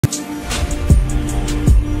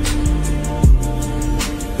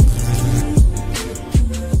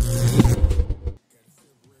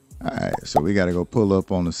so we got to go pull up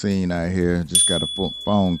on the scene out here. Just got a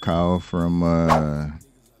phone call from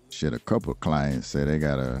shit. A couple of clients said they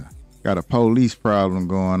got a police problem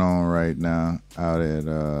going on right now out at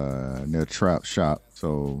near Trap Shop.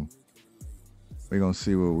 So we're gonna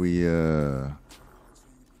see what we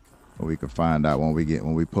can find out when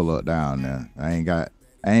we pull up down there. I ain't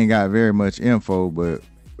got very much info, but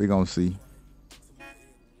we gonna see.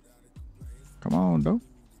 Come on, though.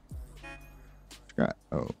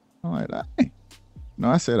 Oh, I'm like that. No,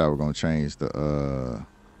 I said I was gonna change the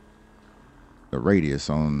radius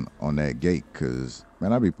on that gate, cause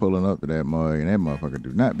man, I be pulling up to that mug and that motherfucker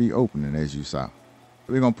do not be opening, as you saw.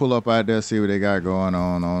 We're gonna pull up out there, see what they got going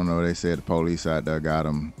on. I don't know. They said the police out there got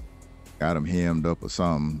them hemmed up or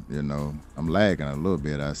something. You know, I'm lagging a little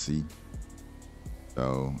bit, I see.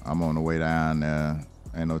 So I'm on the way down there.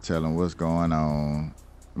 Ain't no telling what's going on.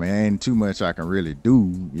 I mean, ain't too much I can really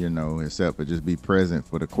do, you know, except for just be present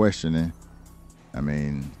for the questioning. I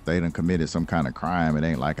mean, they done committed some kind of crime. It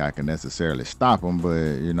ain't like I can necessarily stop them,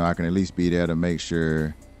 but, you know, I can at least be there to make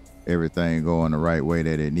sure everything going the right way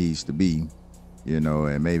that it needs to be, you know,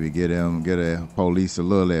 and maybe get a police a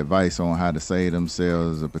little advice on how to save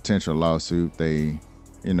themselves a potential lawsuit. They,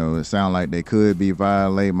 you know, it sounds like they could be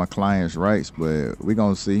violating my client's rights, but we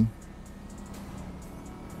gonna see.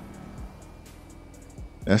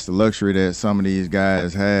 That's the luxury that some of these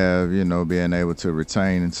guys have, you know, being able to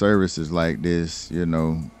retain services like this, you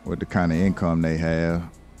know, with the kind of income they have.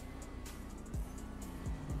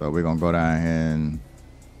 So we're gonna go down here and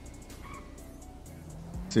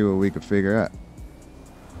see what we can figure out.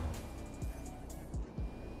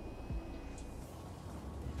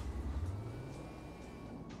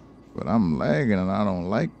 But I'm lagging and I don't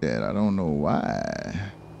like that. I don't know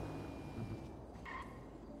why.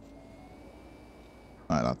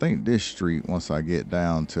 All right, I think this street, once I get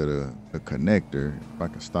down to the connector, if I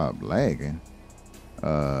can stop lagging,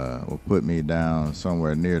 will put me down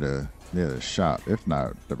somewhere near the shop. If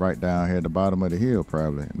not, right down here at the bottom of the hill,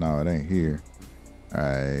 probably. No, it ain't here. All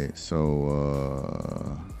right,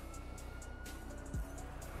 so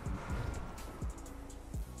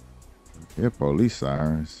here police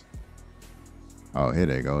sirens. Oh, here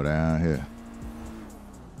they go down here.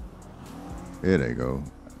 Here they go.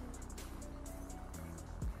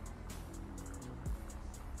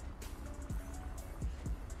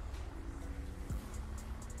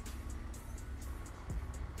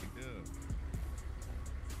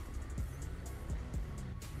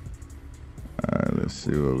 All right, let's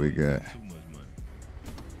see what we got.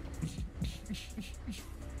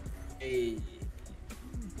 Hey,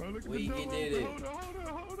 we did it. Hold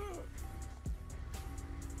up.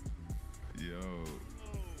 Yo.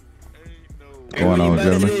 What's going on,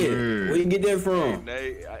 gentlemen? Where you get that from?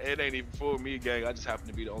 It ain't even for me, gang. I just happen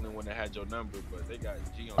to be the only one that had your number, but they got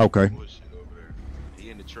G on Okay. bullshit over there.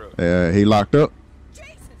 He in the truck. He locked up?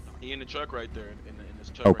 He in the truck right there. In this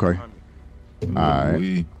truck Okay. right behind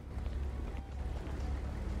me. All right.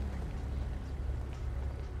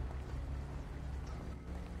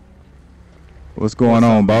 What's going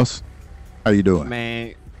on, boss? How you doing?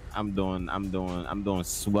 Man, I'm doing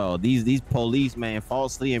swell. These police, man,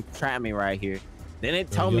 falsely entrap me right here. They didn't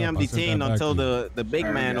tell me I'm detained until the big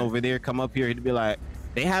man over there come up here. He'd be like,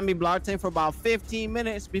 they had me blocked in for about 15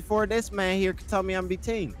 minutes before this man here could tell me I'm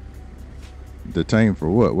detained. Detained for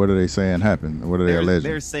what? What are they saying happened? What are they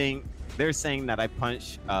alleging? They're saying that I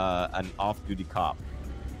punched an off-duty cop,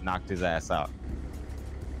 knocked his ass out.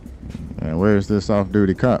 And where's this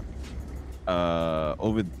off-duty cop? I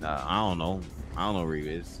don't know where he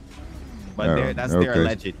is, but that's their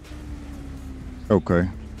alleged. Okay,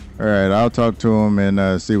 all right, I'll talk to him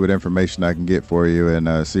and see what information I can get for you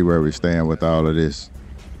and see where we stand with all of this.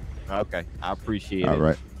 Okay, I appreciate it. All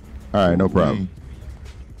right, no problem.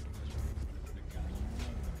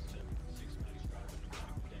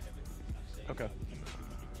 Okay.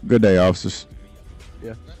 Good day, officers.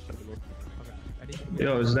 Yeah.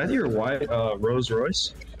 Yo, is that your white Rolls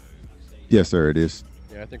Royce? Yes, sir, it is.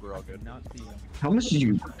 Yeah, I think we're all good. How much did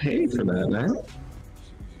you pay for that, man?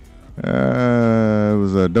 It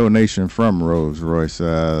was a donation from Rolls Royce.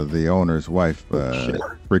 The owner's wife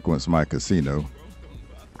frequents my casino.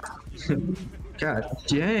 God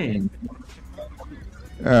dang.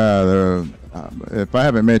 If I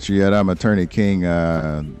haven't met you yet, I'm Attorney King.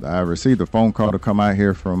 I received a phone call to come out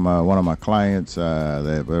here from one of my clients.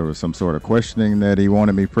 That there was some sort of questioning that he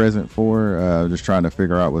wanted me present for. Just trying to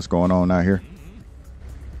figure out what's going on out here.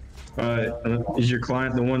 Is your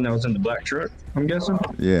client the one that was in the black truck, I'm guessing?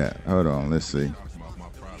 Yeah, hold on, let's see.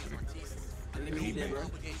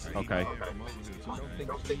 Okay.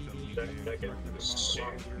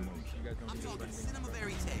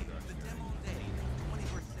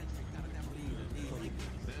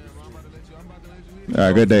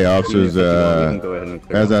 Good day, officers.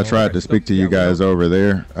 As I tried to speak to you guys over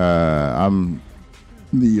there, I'm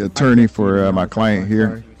the attorney for my client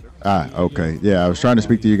here. Okay. Yeah, I was trying to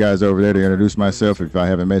speak to you guys over there to introduce myself if I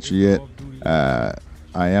haven't met you yet.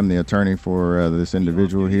 I am the attorney for this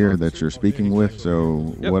individual here that you're speaking with.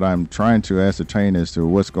 So what I'm trying to ascertain as to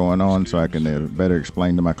what's going on so I can better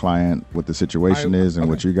explain to my client what the situation is and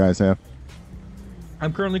what you guys have.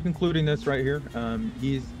 I'm currently concluding this right here.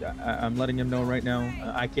 I'm letting him know right now.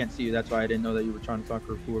 I can't see you. That's why I didn't know that you were trying to talk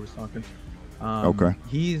or whoever was talking. Okay.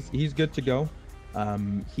 He's good to go.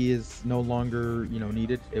 He is no longer,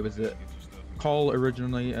 needed. It was a call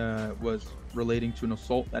originally was relating to an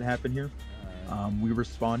assault that happened here. We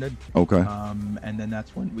responded. Okay. And then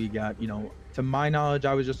that's when we got, to my knowledge,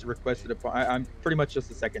 I was just requested. I'm pretty much just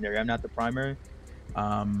a secondary. I'm not the primary.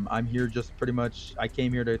 I'm here just pretty much. I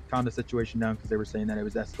came here to calm the situation down because they were saying that it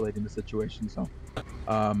was escalating the situation. So,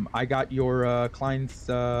 I got your client's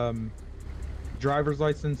driver's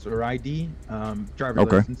license or ID, driver's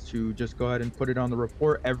license to just go ahead and put it on the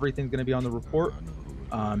report. Everything's going to be on the report.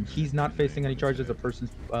 He's not facing any charges. The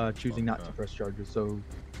person's choosing not to press charges. So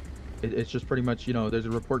it's just pretty much, there's a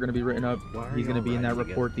report going to be written up. He's going to be in that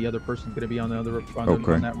report. The other person's going to be on the other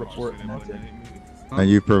on that report, and that's it. And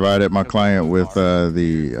you provided my client with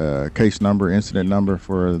the case number, incident number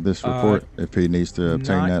for this report if he needs to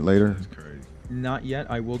obtain that later? Not yet.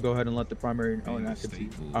 I will go ahead and let the primary.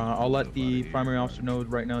 I'll let the primary officer know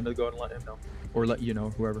right now to go ahead and let him know, or let you know,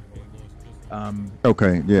 whoever.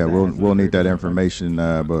 Okay. Yeah, we'll need that information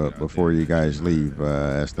but before you guys leave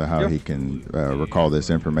as to how he can recall this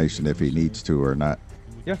information if he needs to or not.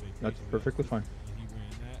 Yeah, that's perfectly fine.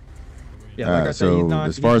 Yeah, like I said, so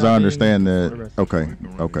as far as I understand that,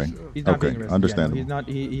 he's not being arrested. Understandable. He's not.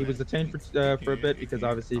 He was detained for a bit because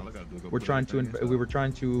obviously we were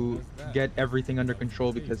trying to get everything under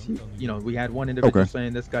control because we had one individual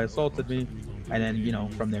saying this guy assaulted me, and then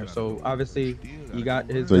from there. So obviously he got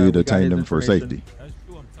his. So you detained him for safety?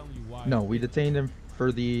 No, we detained him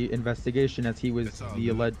for the investigation as he was the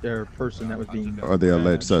alleged person that was being or the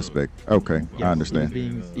alleged suspect. Okay, yes, I understand.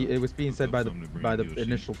 It was being said by the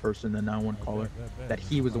initial person, the 911 caller, that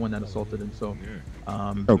he was the one that assaulted him. So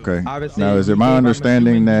okay. Obviously, now is it my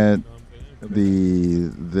understanding that the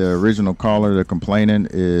original caller, the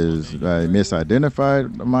complainant, is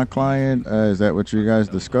misidentified my client? Is that what you guys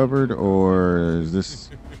discovered, or is this?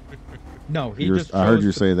 No, I heard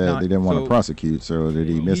you say that they didn't want to prosecute, so did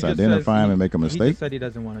he misidentify him and make a mistake? He just said he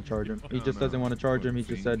doesn't want to charge him. He just doesn't want to charge him. He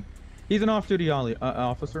just said he's an off-duty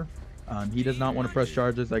officer. He does not want to press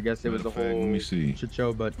charges. I guess it was the whole shit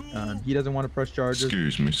show, but he doesn't want to press charges.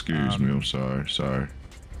 Excuse me. I'm sorry.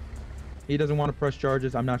 He doesn't want to press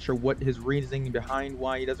charges. I'm not sure what his reasoning behind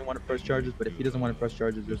why he doesn't want to press charges, but if he doesn't want to press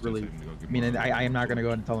charges, there's really, I am not going to go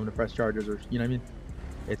ahead and tell him to press charges, or what I mean.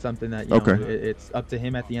 It's something that it's up to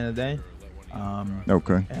him at the end of the day.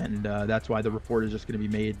 And that's why the report is just going to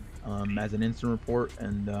be made as an incident report,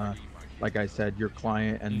 and like I said, your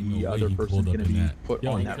client and the other person is going to be put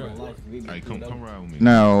on that report.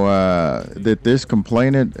 Now, did this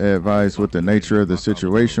complainant advise what the nature of the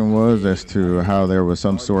situation was as to how there was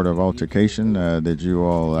some sort of altercation? Did you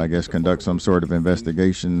all, I guess, conduct some sort of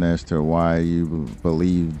investigation as to why you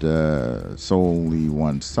believed solely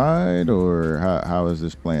one side, or how is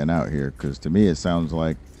this playing out here? Because to me, it sounds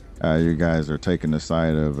like you guys are taking the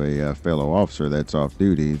side of a fellow officer that's off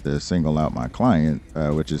duty to single out my client,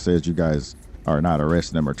 which it says you guys are not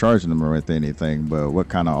arresting him or charging him with anything, but what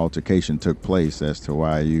kind of altercation took place as to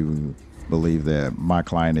why you believe that my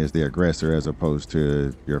client is the aggressor as opposed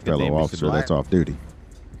to your fellow officer that's off duty?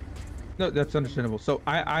 No, that's understandable. So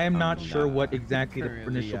I am not sure what exactly the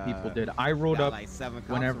initial people did. I rolled up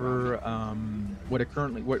whenever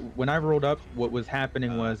when I rolled up, what was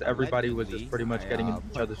happening was everybody was just pretty much getting in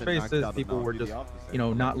each other's faces. People were just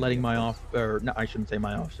not letting I shouldn't say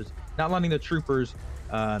my officers, not letting the troopers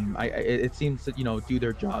it seems to do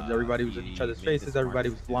their jobs. Everybody was in each other's faces, everybody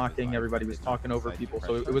was blocking, everybody was talking over people.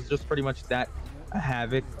 So it was just pretty much that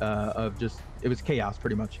havoc of just, it was chaos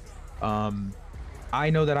pretty much. I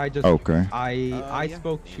know that I just I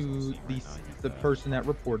spoke to the person that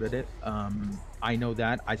reported it. I know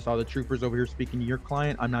that I saw the troopers over here speaking to your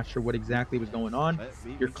client. I'm not sure what exactly was going on.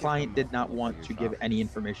 Your client did not want to give any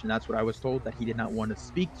information. That's what I was told, that he did not want to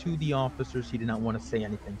speak to the officers. He did not want to say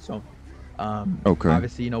anything. So Okay.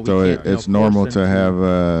 Obviously, you know, we so can't, it's you know, normal force to them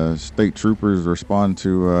have state troopers respond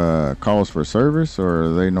to calls for service, or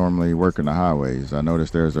are they normally working the highways? I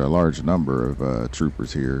noticed there's a large number of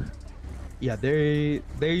troopers here. Yeah, they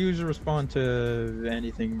usually respond to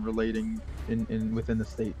anything relating in within the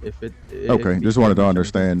state. If it Okay, it just be wanted to pretty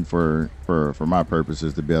much understand for my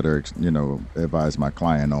purposes to better, you know, advise my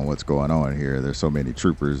client on what's going on here. There's so many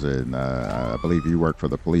troopers, and I believe you work for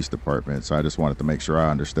the police department, so I just wanted to make sure I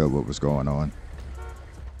understood what was going on.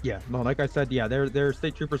 Yeah, no, like I said, yeah, they're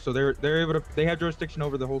state troopers, so they're able to, they have jurisdiction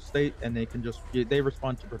over the whole state, and they can just, they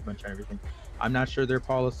respond to pretty much everything. I'm not sure their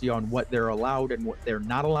policy on what they're allowed and what they're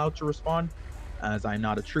not allowed to respond, as I'm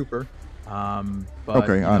not a trooper. But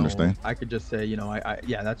Okay, I understand. I could just say, you know,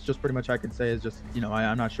 yeah, that's just pretty much I can say is just, you know,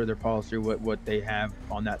 I'm not sure their policy or what they have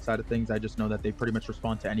on that side of things. I just know that they pretty much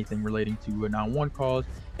respond to anything relating to 911 calls.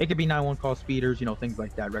 It could be 911 call speeders, you know, things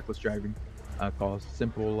like that, reckless driving. Calls,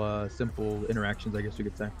 simple interactions, I guess you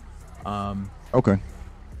could say. Okay.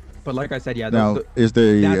 But like I said, yeah. Now, is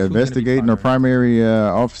the investigating or primary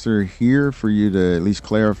officer here for you to at least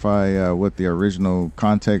clarify what the original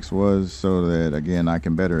context was, so that again I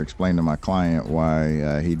can better explain to my client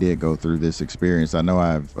why he did go through this experience? I know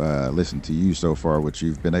I've listened to you so far, which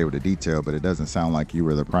you've been able to detail, but it doesn't sound like you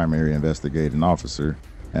were the primary investigating officer.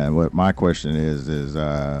 And what my question is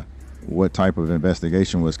what type of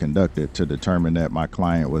investigation was conducted to determine that my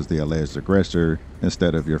client was the alleged aggressor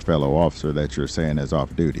instead of your fellow officer that you're saying is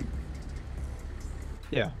off duty?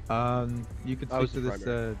 Yeah. You could speak to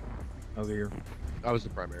this over here. I was the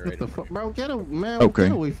primary. What the fuck, bro? Get man. Okay.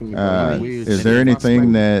 Get away from me, bro. Is there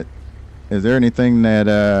anything that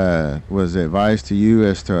was advised to you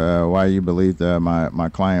as to why you believed my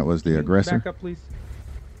client was the aggressor? Back up, please.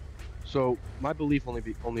 So my belief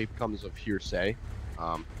only comes of hearsay.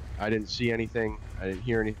 I didn't see anything. I didn't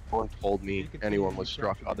hear anything. No one told me anyone was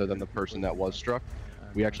struck other than the person that was struck.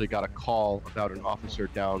 We actually got a call about an officer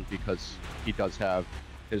down because he does have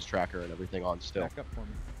his tracker and everything on still. Back up for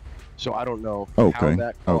me. So I don't know Okay. how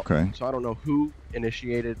that call, Okay. So I don't know who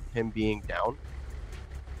initiated him being down.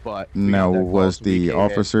 But Now, was the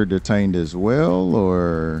officer detained as well,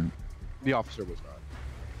 or? The officer was not.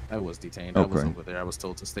 I was detained. Okay. I was over there. I was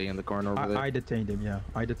told to stay in the corner over there. I detained him. Yeah,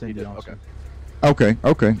 I detained the officer. Okay.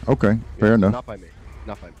 Fair enough. Not by me.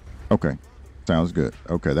 Not by me. Okay. Sounds good.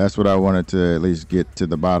 Okay, that's what I wanted to at least get to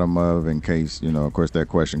the bottom of, in case, you know, of course, that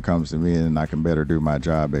question comes to me and I can better do my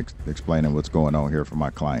job explaining what's going on here for my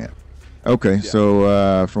client. Okay, Yeah.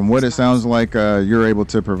 so from what it sounds like, you're able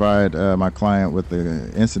to provide my client with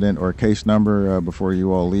the incident or case number before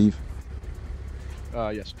you all leave?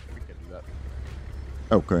 Yes, we can do that.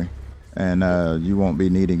 Okay. And you won't be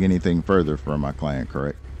needing anything further from my client,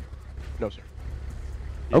 correct? No, sir.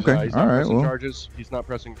 Okay, He's all not right, pressing well. charges. He's not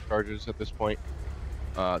pressing charges at this point.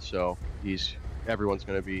 So everyone's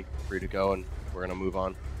going to be free to go, and we're going to move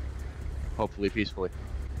on, hopefully peacefully.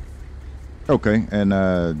 Okay,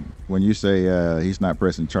 and when you say he's not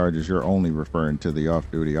pressing charges, you're only referring to the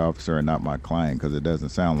off-duty officer and not my client, because it doesn't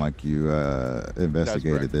sound like you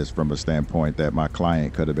investigated this from a standpoint that my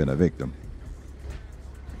client could have been a victim.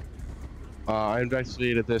 I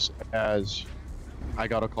investigated this as I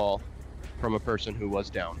got a call from a person who was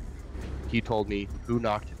down. He told me who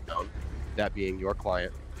knocked him down, that being your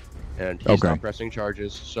client, and he's not pressing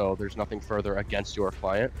charges, so there's nothing further against your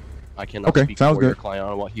client. I cannot speak for your client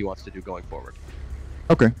on what he wants to do going forward.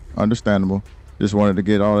 Okay, understandable. Just wanted to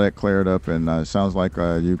get all that cleared up, and it sounds like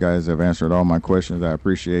you guys have answered all my questions. I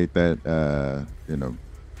appreciate that, you know,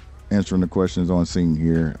 answering the questions on scene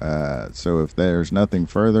here. So if there's nothing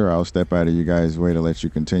further, I'll step out of you guys' way to let you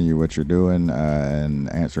continue what you're doing and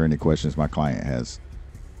answer any questions my client has.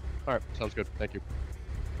 All right, sounds good. Thank you.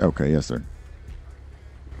 Okay, yes, sir.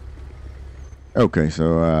 Okay,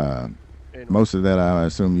 so most of that I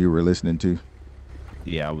assume you were listening to?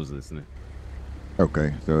 Yeah, I was listening.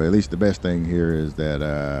 Okay, so at least the best thing here is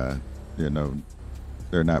that, you know,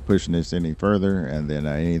 they're not pushing this any further, and then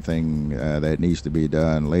anything that needs to be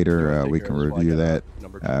done later, we can review that,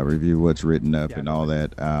 review what's written up and all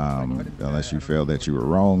that, unless you feel that you were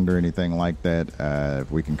wronged or anything like that.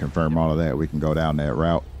 If we can confirm all of that, we can go down that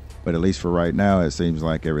route. But at least for right now, it seems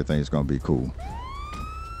like everything's going to be cool.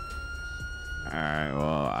 All right,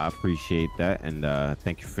 well, I appreciate that, and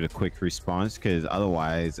thank you for the quick response, because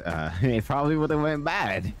otherwise it probably would have went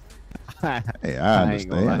bad. Hey, I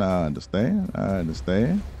understand.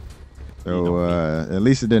 So at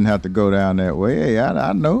least it didn't have to go down that way. Hey,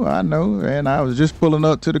 I know, and I was just pulling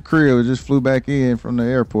up to the crib. I just flew back in from the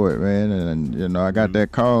airport, man, and you know I got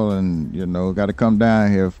that call, and you know got to come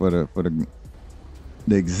down here for the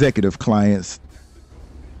executive clients.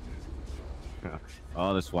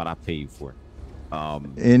 Oh, that's what I pay you for.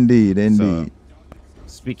 Indeed. So,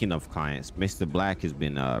 speaking of clients, Mr. Black has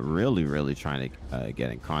been really trying to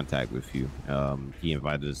get in contact with you. He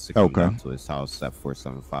invited us to come down to his house at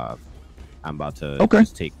 475. I'm about to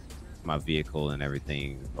just take my vehicle and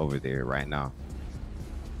everything over there right now.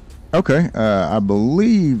 Okay. I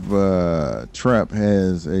believe Trap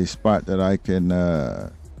has a spot that I can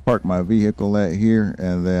park my vehicle at here,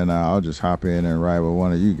 and then I'll just hop in and ride with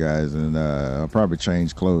one of you guys, and I'll probably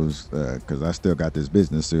change clothes because I still got this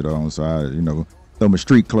business suit on, so I, you know, throw my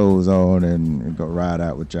street clothes on and go ride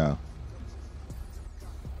out with y'all.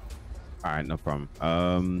 All right, no problem.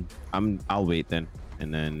 I'll wait then,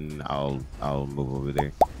 and then I'll move over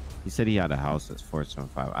there. He said he had a house that's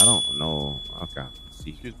 475. I don't know. Okay, let's see.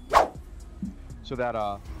 Excuse me. So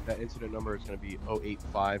that incident number is going to be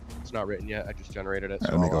 085. It's not written yet. I just generated it.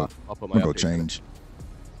 So I'll put my go change.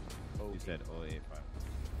 You said 085.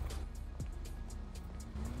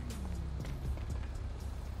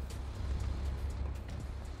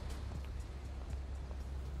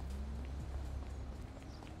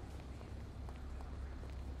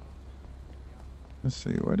 Let's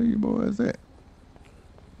see, where are you boys at?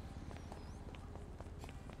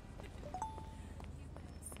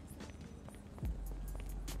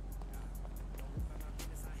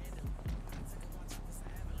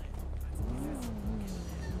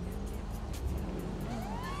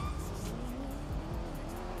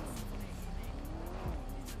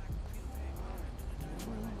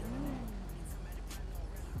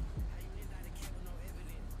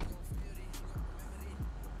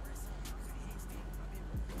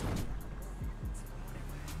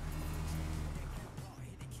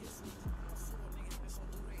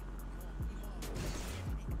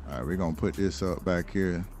 All right, we're gonna put this up back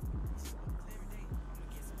here.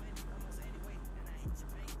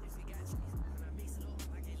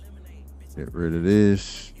 Get rid of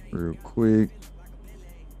this real quick.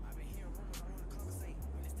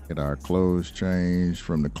 Get our clothes changed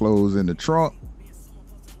from the clothes in the trunk.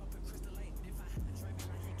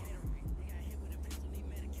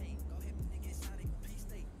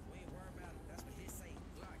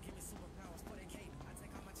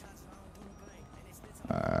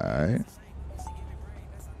 Alright.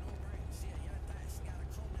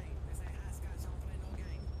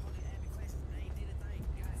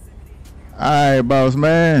 Alright, boss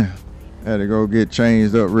man. Had to go get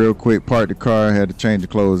changed up real quick, park the car, had to change the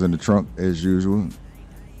clothes in the trunk as usual.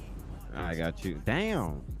 I got you.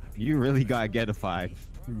 Damn, you really got getified.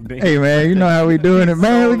 Hey man, you know how we doing it,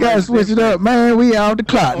 man. We gotta switch it up, man. We off the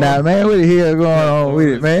clock now, man. What the hell going on with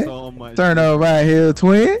it, man? Turn over right here,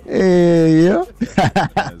 twin. Yeah.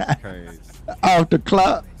 That's crazy. Off the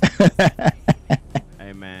clock.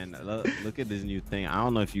 Hey man, look at this new thing. I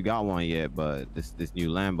don't know if you got one yet, but this new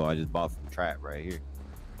Lambo I just bought from Trap right here.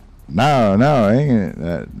 No, I ain't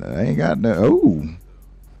got that. Oh.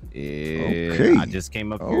 Yeah. Okay. I just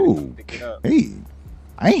came up here to pick it up. Hey.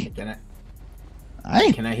 Can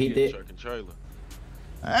I hit that? Truck and trailer.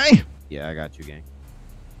 Hey. Yeah, I got you, gang.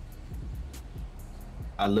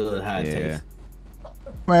 I love how it tastes.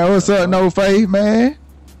 Man, what's up, No Face, man?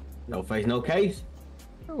 No face, no case.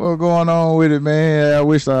 What's going on with it, man? I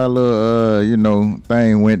wish our little, you know,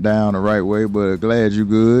 thing went down the right way, but glad you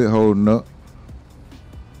good, holding up.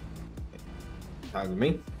 Talking to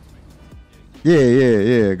me?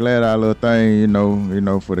 Yeah. Glad our little thing, you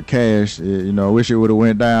know, for the cash, you know, I wish it would have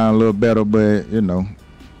went down a little better, but you know.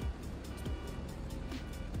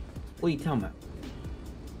 What are you talking about?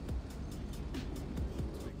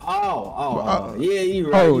 Oh, yeah,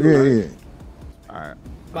 you right. Oh, yeah. All right.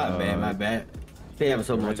 My bad. They have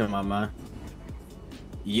so much on my mind.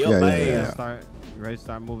 Yeah. You ready to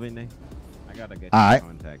start moving there? I gotta get in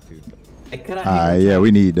contact too. Yeah,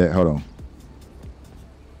 we need that. Hold on.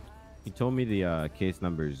 He told me the case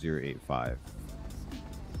number is 085.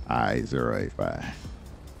 All right, 085.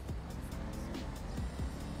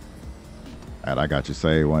 All right, I got you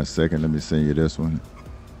saved. 1 second. Let me send you this one.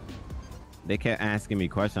 They kept asking me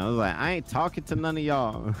questions. I was like, I ain't talking to none of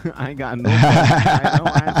y'all. I ain't got no questions. I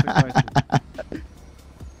don't answer questions.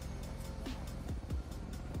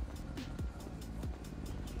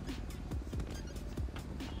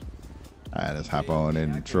 All right, let's hop on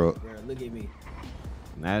in the truck. Look at me.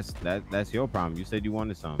 That's your problem. You said you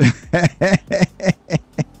wanted something. Look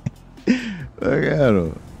at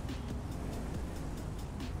him.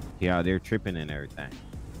 He out there tripping and everything.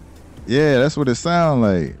 Yeah, that's what it sounds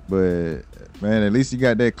like. But man, at least you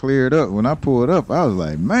got that cleared up. When I pulled up, I was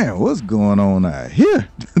like, man, what's going on out here?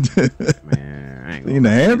 Man, I ain't seen the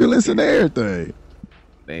ambulance and everything.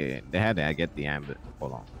 They had to get the ambulance.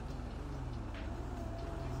 Hold on.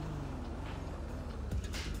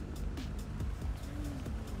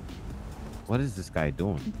 What is this guy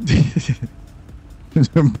doing?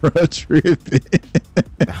 Bro, tripping.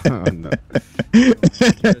 Oh, no.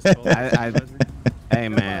 Hey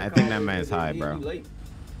man, I think that man's high, bro. Did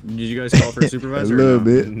you guys call for a supervisor? A little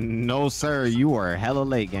bit. No, sir. You are hella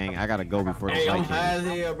late, gang. I gotta go before Hey, the I'm flight. high as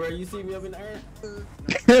hell, bro. You see me up in the air?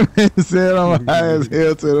 Said I'm high as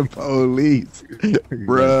hell to the police.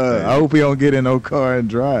 Bruh, I hope he don't get in no car and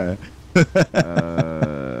drive.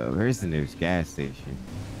 Where's the nearest gas station?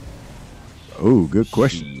 Oh, good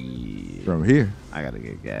question. Shit. From here. I gotta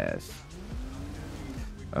get gas.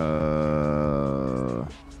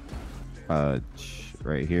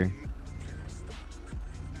 Right here.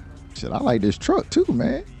 Shit, I like this truck too,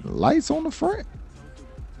 man. Lights on the front.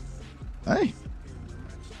 Hey.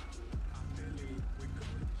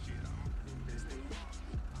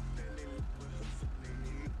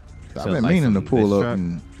 I've been meaning to pull up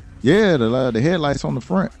and yeah, the headlights on the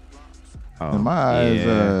front. Oh, in my eyes,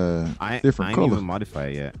 different I color. ain't even modify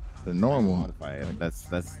it yet. The normal. Modify it. That's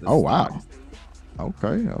oh wow.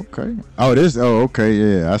 Okay. Oh, okay,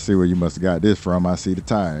 yeah. I see where you must have got this from. I see the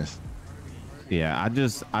tires. Yeah, I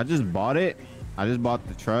just bought it. I just bought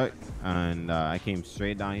the truck, and I came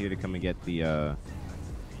straight down here to come and get the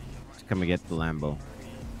Lambo.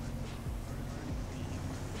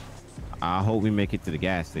 I hope we make it to the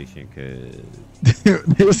gas station, cause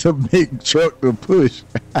it's a big truck to push.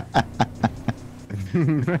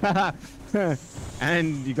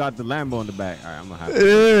 And you got the Lambo in the back. All right, I'm gonna have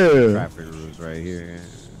to traffic rules right here.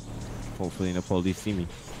 Hopefully, the police see me.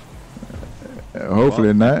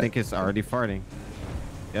 Hopefully not. I think it's already farting.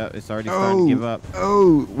 Yep, it's already starting to give up.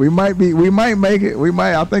 Oh, we might make it.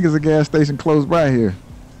 I think it's a gas station close by here.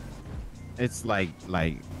 It's like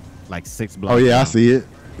 6 blocks. Oh yeah, down. I see it.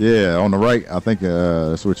 Yeah, on the right. I think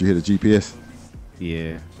that's what you hit a GPS.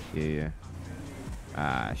 Yeah.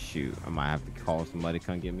 Ah, shoot. I might have to call somebody to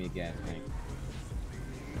come get me a gas tank.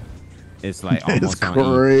 It's like almost it's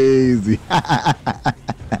crazy.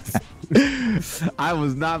 I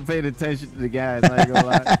was not paying attention to the gas. I ain't gonna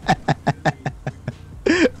lie.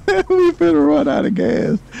 We finna run out of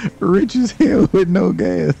gas. Rich as hell with no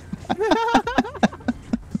gas.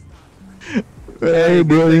 Hey,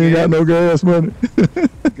 bro, you ain't got no gas money.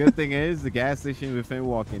 Good thing is the gas station within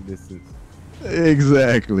walking distance.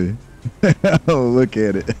 Exactly. Oh, look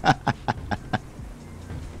at it.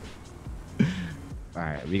 All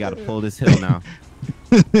right, we gotta pull this hill now.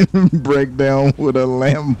 Break down with a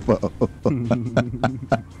Lambo.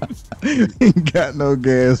 He got no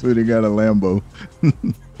gas, but he got a Lambo.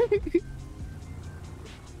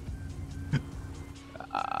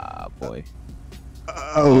 Ah, boy.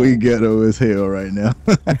 Oh, we ghetto as hell right now.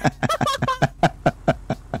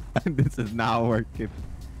 This is not working.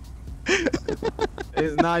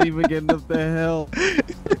 It's not even getting up the hill.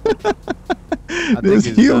 This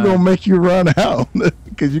hill gonna make you run out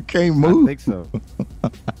because you can't move. I think so.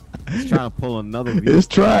 It's trying to pull another vehicle. It's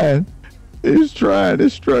trying.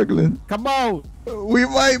 It's struggling. Come on. We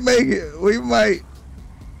might make it. We might.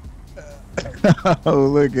 Oh,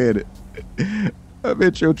 look at it. I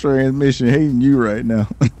bet your transmission hating you right now.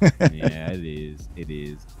 Yeah, it is. It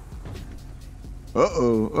is.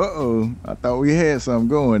 Uh-oh. I thought we had something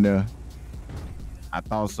going there. I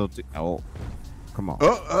thought so too. Oh, come on.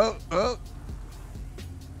 Oh.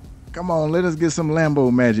 Come on, let us get some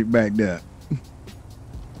Lambo magic back there.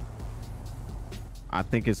 I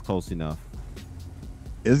think it's close enough.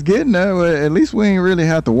 It's getting there, but at least we ain't really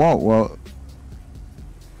have to walk. All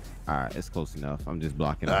right, it's close enough. I'm just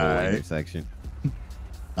blocking the whole intersection.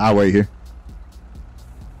 I'll wait here.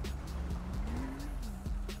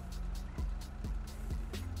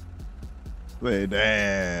 Wait,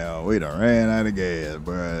 damn, we done ran out of gas,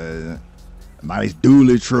 bro. Nice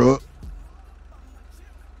dually truck.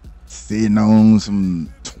 Sitting on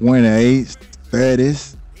some 28s,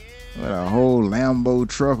 30s. With a whole Lambo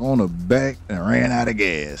truck on the back and ran out of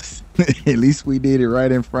gas. At least we did it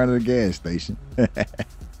right in front of the gas station.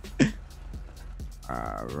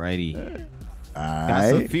 Alrighty. Got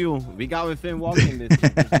some fuel. We got within walking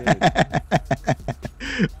distance.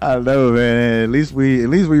 I know, man. At least we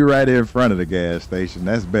right in front of the gas station.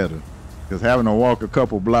 That's better. Cause having to walk a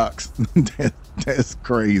couple blocks, that's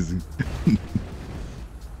crazy.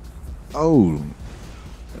 Oh,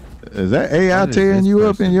 is that AI tearing you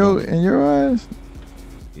up in your eyes?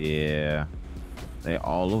 Yeah, they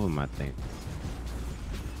all over my thing.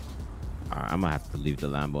 All right, I'm gonna have to leave the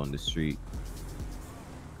Lambo on the street.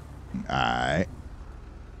 All right.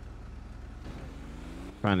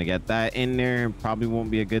 Trying to get that in there probably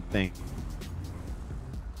won't be a good thing.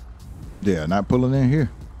 Yeah, not pulling in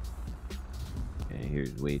here. And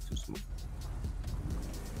here's way too small.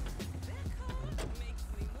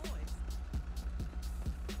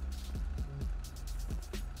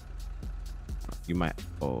 You might.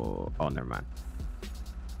 Oh, never mind.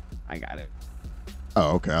 I got it.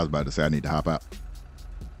 Oh, okay. I was about to say I need to hop out.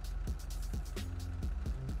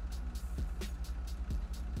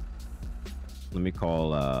 Let me call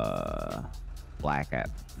Black. Let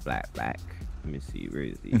me see.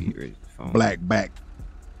 Where's the phone? Black back.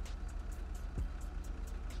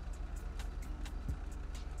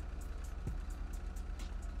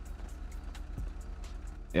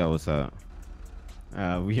 Yeah, what's up?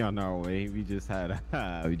 We on our way. We just had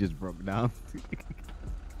we just broke down.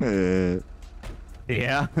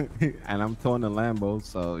 Yeah, and I'm towing the Lambo,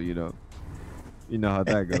 so you know how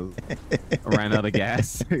that goes. I ran out of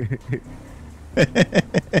gas.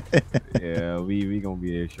 Yeah, we gonna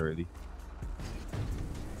be there shortly.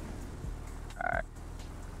 All right,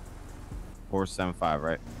 475,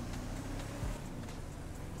 right?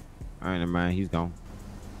 All right, never mind. He's gone.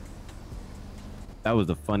 That was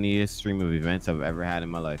the funniest stream of events I've ever had in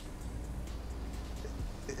my life.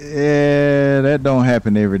 Yeah, that don't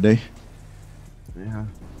happen every day. Yeah.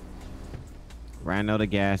 Ran out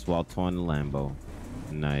of gas while towing the Lambo.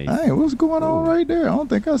 Nice. Hey, what's going on right there? I don't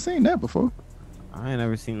think I've seen that before. I ain't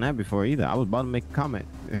never seen that before either. I was about to make a comment.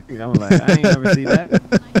 I was like, I ain't never seen that.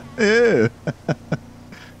 Yeah.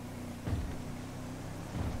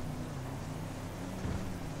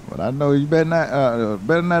 But I know you better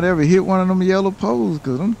not ever hit one of them yellow poles,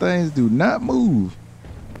 because them things do not move.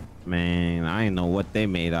 Man, I ain't know what they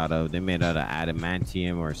made out of. They made out of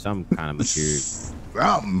adamantium or some kind of material.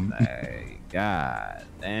 Something. Like, God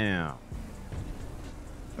damn.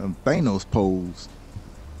 Them Thanos poles.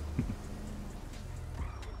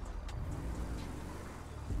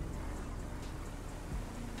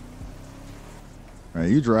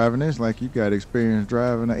 Man, you driving this like you got experience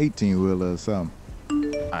driving an 18-wheeler or something.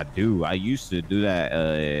 I do. I used to do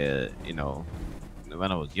that, you know,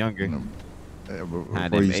 when I was younger.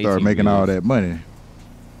 Before you start making all that money.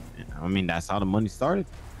 I mean, that's how the money started.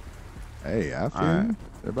 Hey, I feel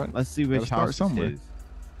you. Let's see which house somewhere. it is.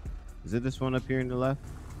 Is it this one up here in the left?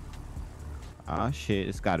 Ah, shit.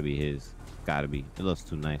 It's got to be his. Got to be. It looks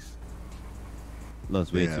too nice. It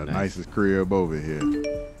looks way too nice. Nicest crib over here.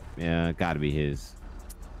 Yeah, got to be his.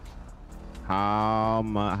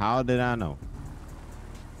 How did I know?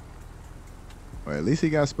 Well, at least he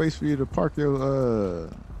got space for you to park your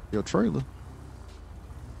trailer.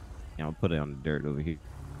 Yeah, I'll put it on the dirt over here.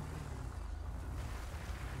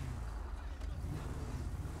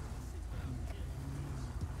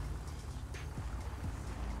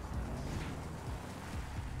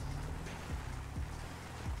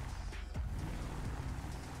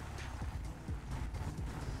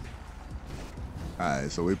 All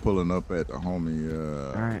right, so we're pulling up at the homie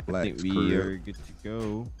All right, I think Black's we crib. are good to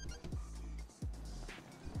go.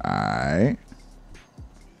 All right.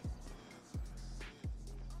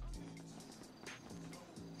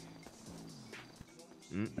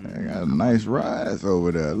 I got a nice rise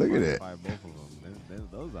over there. Look at that. Both of them.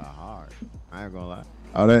 Those are hard. I ain't gonna lie.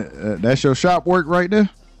 Oh, that's your shop work right there?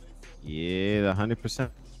 Yeah, 100%.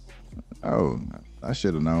 Oh, I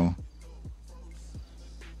should have known.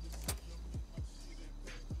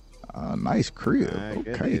 Nice crib.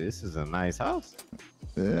 Okay. This is a nice house.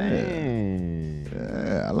 Yeah. Dang.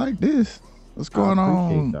 Yeah, I like this. What's going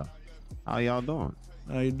on? That. How y'all doing?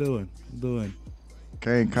 How you doing?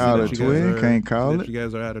 Can't call it twin. Can't call it. You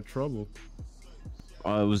guys are out of trouble.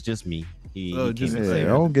 Oh, it was just me. Just I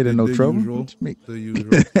don't get in no trouble. Usual, It's me. the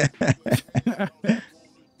usual. How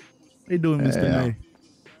you doing, Mr. Nay?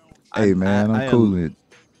 Hey, man, I'm cool with it.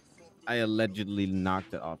 I allegedly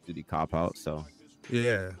knocked it off to the cop out, so.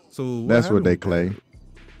 Yeah. So that's what they claim.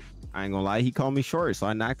 I ain't gonna lie, he called me short, so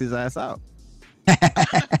I knocked his ass out.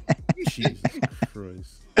 Jesus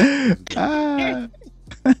Christ. I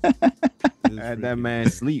had that man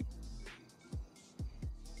sleep.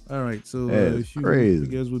 All right, so if you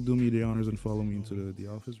guys would do me the honors and follow me into the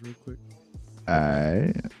office real quick. All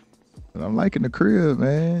right. I'm liking the crib,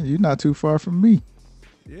 man. You're not too far from me.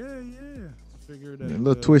 Yeah. I figured that. A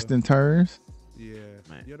little twists and turns. Yeah.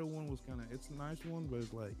 Man. The other one was it's a nice one, but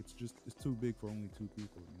it's too big for only two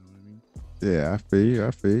people. You know what I mean? Yeah, I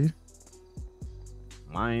feel you.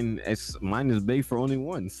 Mine is big for only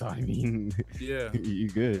one, so I mean, yeah, you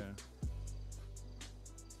good. Yeah.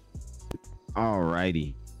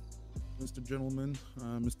 Alrighty. Mr. Gentleman,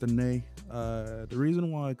 Mr. Nay, the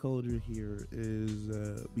reason why I called you here is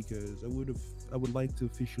because I would like to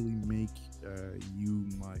officially make you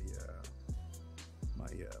my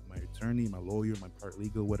attorney, my lawyer, my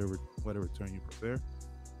paralegal, whatever term you prefer.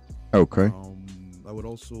 Okay. I would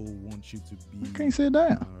also want you to be. I can't sit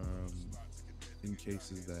down. In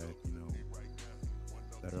cases that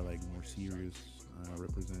that are more serious, I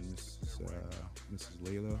represent Mrs.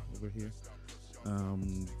 Layla over here.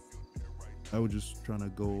 I was just trying to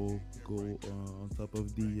go on top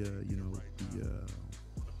of the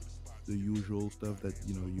the usual stuff that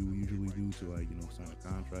you usually do to sign a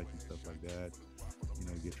contract and stuff like that.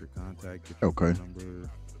 Get your contact, get your phone number.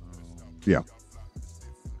 Yeah.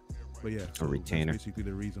 But yeah, a retainer. That's basically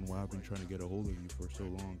the reason why I've been trying to get a hold of you for so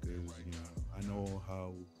long, because I know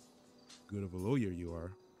how good of a lawyer you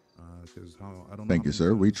are. Because I don't know. Thank you,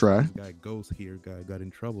 sir. We try. This guy Ghost here got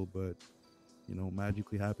in trouble, but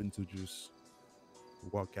magically happened to just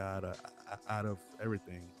walk out of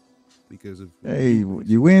everything because of. Hey,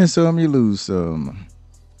 you win some, you lose some.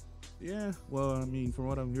 Yeah, well, I mean, from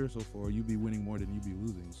what I'm hearing so far, you be winning more than you be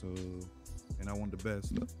losing. So, and I want the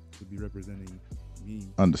best to be representing me.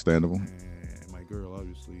 Understandable. And my girl,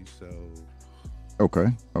 obviously. So. Okay.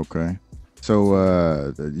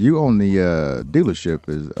 So, you own the dealership,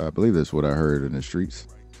 I believe that's what I heard in the streets.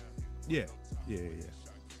 Yeah.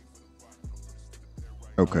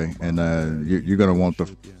 Okay, and you're gonna want the.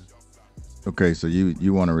 Yeah. Okay, so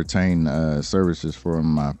you want to retain services from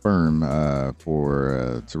my firm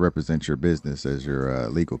to represent your business as your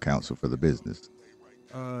legal counsel for the business.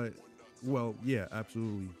 Well, yeah,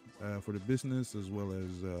 absolutely. For the business as well as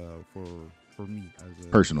for me as a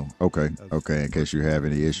personal. Okay. In case you have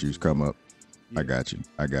any issues come up. Yeah. I got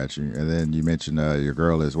you. And then you mentioned your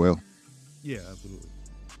girl as well. Yeah, absolutely.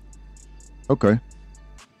 Okay.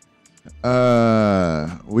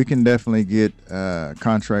 We can definitely get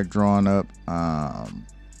contract drawn up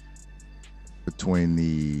between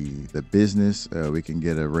the business. We can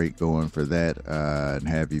get a rate going for that and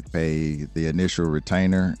have you pay the initial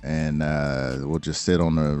retainer, and we'll just sit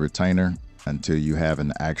on the retainer until you have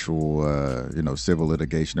an actual civil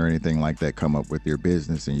litigation or anything like that come up with your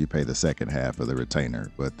business, and you pay the second half of the retainer.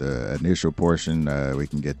 But the initial portion, we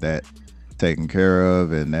can get that taken care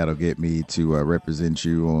of, and that'll get me to represent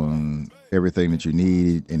you on everything that you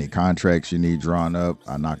need. Any contracts you need drawn up,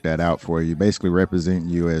 I knock that out for you. Basically represent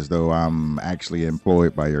you as though I'm actually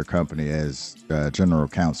employed by your company as general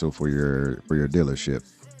counsel for your dealership.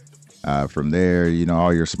 From there,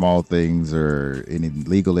 all your small things or any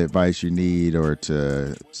legal advice you need, or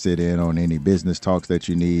to sit in on any business talks that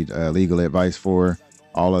you need legal advice for,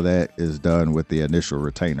 all of that is done with the initial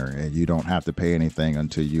retainer, and you don't have to pay anything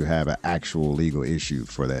until you have an actual legal issue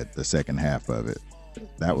for that, the second half of it.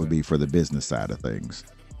 That would be for the business side of things.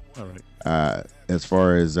 All right. As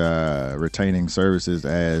far as retaining services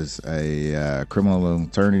as a criminal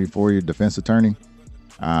attorney for your defense attorney,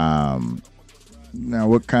 now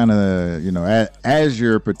what kind of, as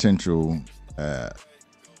your potential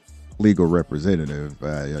legal representative,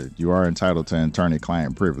 you are entitled to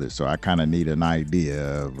attorney-client privilege. So I kind of need an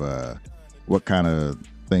idea of what kind of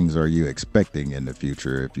things are you expecting in the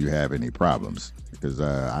future if you have any problems, because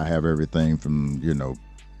I have everything from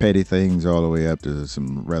petty things all the way up to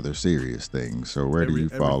some rather serious things. So where do you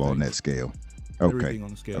fall on that scale? Okay. Everything on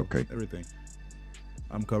the scale. Okay. Everything.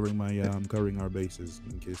 I'm covering our bases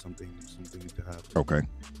in case something needs to happen.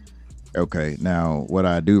 Okay. Now, what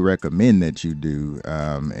I do recommend that you do,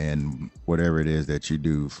 and whatever it is that you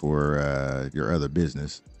do for your other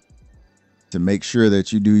business, to make sure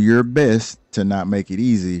that you do your best to not make it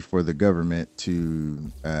easy for the government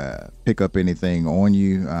to pick up anything on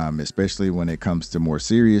you, especially when it comes to more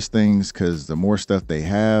serious things, because the more stuff they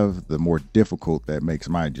have, the more difficult that makes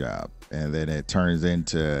my job. And then it turns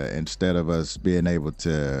into, instead of us being able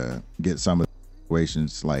to get some of the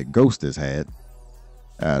situations like Ghost has had,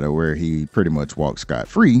 to where he pretty much walked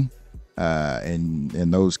scot-free, and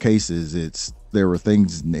in those cases, there were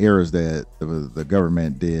things and errors that the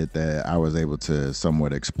government did that I was able to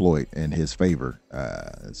somewhat exploit in his favor,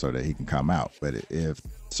 so that he can come out. But if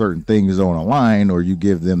certain things don't align, or you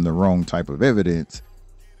give them the wrong type of evidence,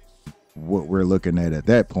 what we're looking at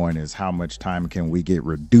that point is how much time can we get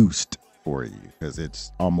reduced for you, because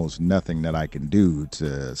it's almost nothing that I can do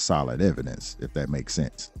to solid evidence, if that makes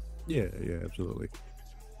sense. Yeah, absolutely.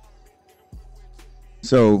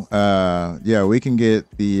 So, we can get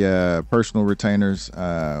the personal retainers.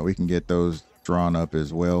 We can get those drawn up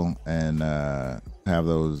as well, and have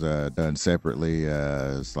those done separately.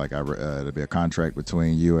 It's like it'll be a contract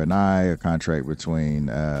between you and I, a contract between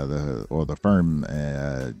the firm,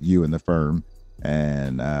 you and the firm,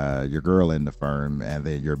 and your girl in the firm, and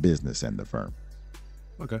then your business in the firm.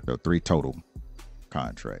 Okay. So 3 total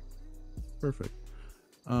contract. Perfect.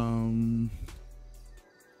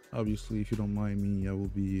 Obviously, if you don't mind me, I will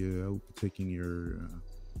be taking your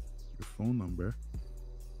phone number.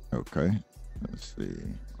 Okay. Let's see.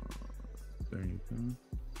 There you go.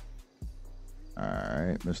 All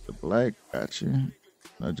right, Mr. Black, got you.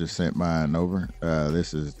 I just sent mine over.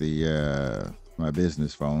 This is the my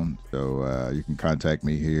business phone, so you can contact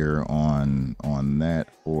me here on that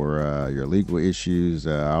for your legal issues.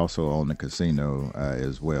 I also own the casino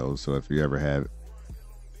as well, so if you ever have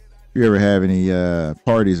any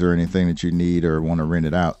parties or anything that you need or want to rent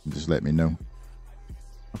it out, just let me know.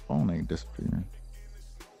 My phone ain't disappearing.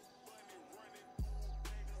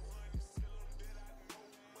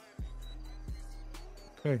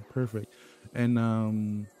 Okay, perfect.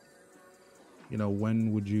 And you know,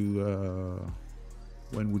 when would you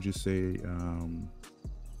say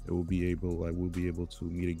we'll be able to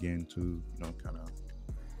meet again to, you know, kind of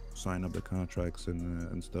sign up the contracts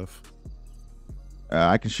and stuff?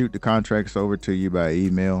 I can shoot the contracts over to you by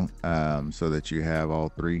email, so that you have all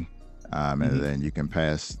three, and then you can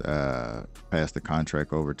pass the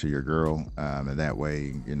contract over to your girl, and that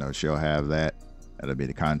way, you know, she'll have that. That'll be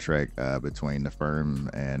the contract between the firm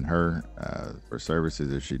and her for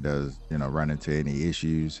services if she does, you know, run into any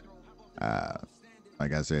issues.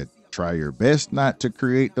 Like I said, try your best not to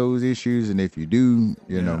create those issues, and if you do,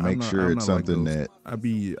 you know, make sure it's something that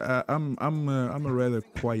I'm a rather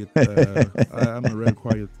quiet I'm a rather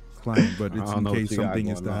quiet client, but it's in case something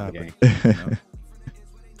is to happen. You know?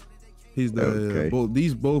 He's the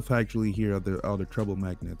these both actually here are the trouble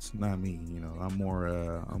magnets, not me. You know, I'm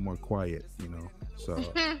more quiet. You know,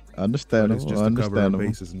 so understandable. It's just to cover our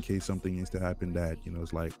bases in case something needs to happen. That, you know,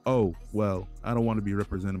 it's like, oh well, I don't want to be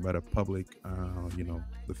represented by the public, you know,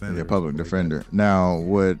 defender. Yeah, public defender. Like now,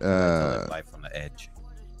 what? Life on the edge.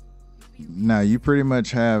 Now you pretty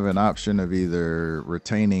much have an option of either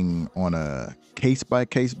retaining on a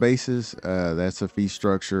case-by-case basis, that's a fee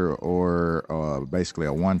structure, or basically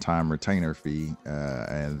a one-time retainer fee,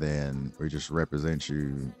 and then we just represent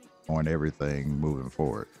you on everything moving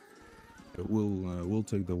forward. We'll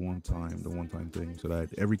take the one time thing, so that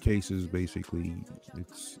every case is basically,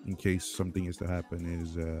 it's in case something is to happen,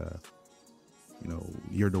 is you know,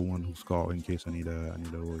 you're the one who's called in case I need a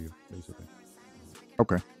lawyer, basically.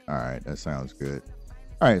 Okay. All right. That sounds good.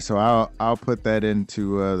 All right. So I'll put that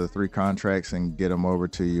into the 3 contracts and get them over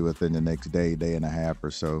to you within the next day and a half or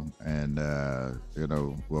so. And, you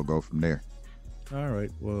know, we'll go from there. All right.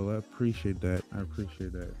 Well, I appreciate that.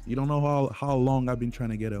 You don't know how long I've been trying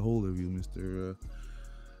to get a hold of you, Mr.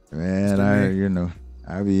 Man, you know,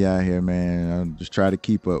 I be out here, man. I'm just trying to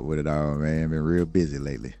keep up with it all, man. Been real busy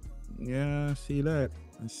lately. Yeah, I see that.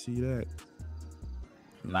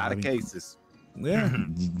 A lot of cases. Yeah.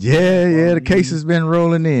 The case has been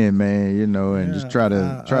rolling in, man, you know, and just try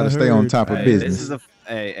to stay on top of business. This is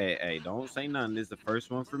hey, don't say nothing. This is the first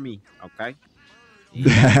one for me, okay?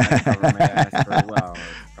 Yeah,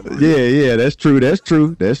 that's true.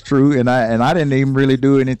 And I didn't even really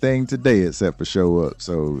do anything today except for show up.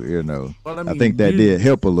 So, you know, well, I think that did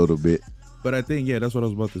help a little bit. But I think, that's what I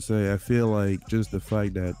was about to say. I feel like just the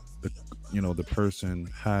fact that the person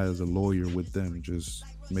has a lawyer with them just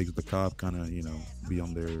makes the cop kind of, you know, be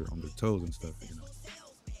on their toes and stuff, you know.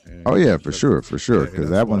 And for sure, because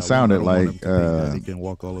that one sounded like he can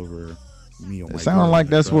walk all over me. It sounded like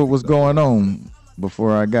that's what was going on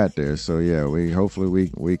before I got there. So yeah, hopefully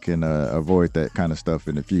we can avoid that kind of stuff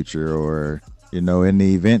in the future, or, you know, in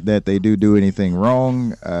the event that they do anything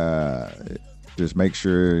wrong, just make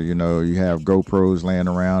sure, you know, you have GoPros laying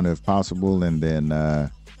around if possible, and then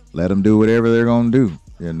let them do whatever they're gonna do.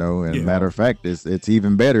 You know, and matter of fact, it's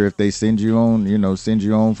even better if they send you on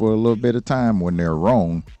for a little bit of time when they're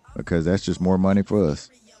wrong, because that's just more money for us.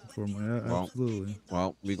 Absolutely.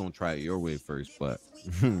 Well, we're gonna try it your way first, but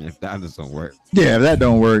if that doesn't work, if that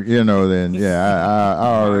don't work, you know, then I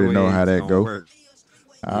already know how that go.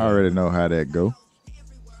 I already know how that go.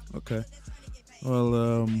 Okay.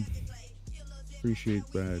 Well, appreciate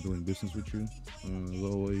doing business with you as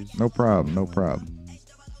always. No problem.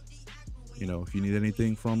 You know, if you need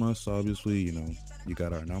anything from us, obviously, you know, you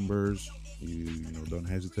got our numbers. You know, don't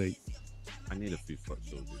hesitate. I need a few foot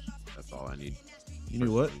soldiers. That's all I need. You need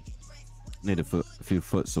what? Need a few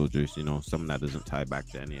foot soldiers. You know, something that doesn't tie back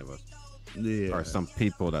to any of us. Yeah. Or some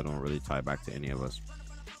people that don't really tie back to any of us.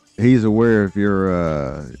 He's aware of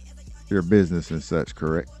your business and such,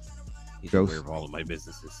 correct? He's aware of all of my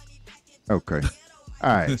businesses. Okay.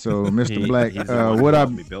 All right. So, Mr. Black, what I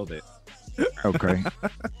build it. Okay.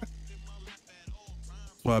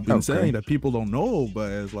 Well, I've been saying that people don't know,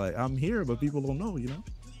 but it's like, I'm here, but people don't know, you know?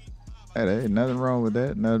 Hey, there ain't nothing wrong with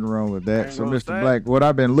that. So, Mr. Black, what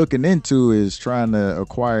I've been looking into is trying to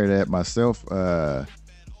acquire that myself.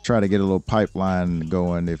 Try to get a little pipeline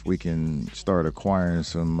going if we can start acquiring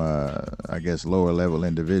some, I guess, lower level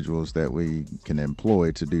individuals that we can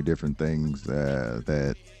employ to do different things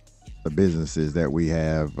that the businesses that we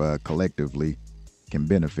have collectively can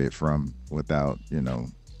benefit from without, you know,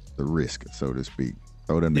 the risk, so to speak.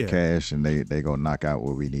 Throw them the cash and they go knock out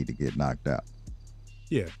what we need to get knocked out.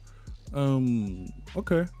 Yeah.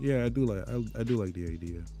 Okay. Yeah, I do like the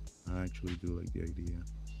idea. I actually do like the idea.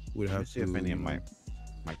 We'd have to see if any of my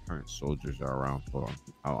current soldiers are around. Hold on.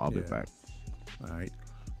 I'll be back. All right.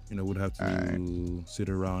 You know, we'd have to sit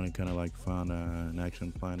around and kind of like find an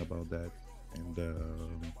action plan about that, and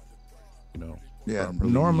you know,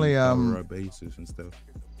 normally our bases and stuff.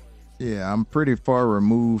 Yeah, I'm pretty far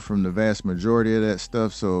removed from the vast majority of that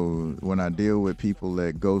stuff. So when I deal with people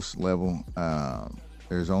at ghost level,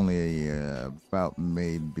 there's only about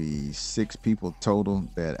maybe 6 people total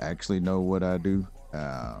that actually know what I do.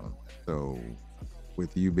 So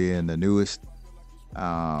with you being the newest,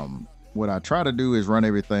 what I try to do is run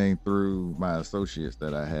everything through my associates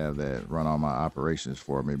that I have that run all my operations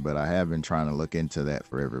for me. But I have been trying to look into that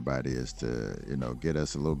for everybody, is to, you know, get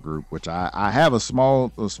us a little group, which I have a small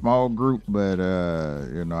group, but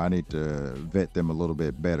you know, I need to vet them a little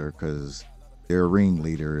bit better because their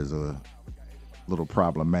ringleader is a little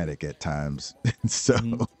problematic at times. So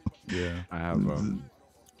yeah, I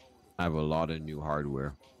have a lot of new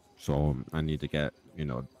hardware, so I need to get, you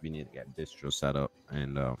know, we need to get distro set up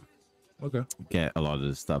and get a lot of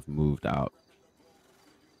this stuff moved out.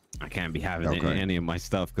 I can't be having any of my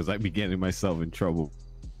stuff because I'd be getting myself in trouble.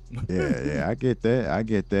 Yeah, I get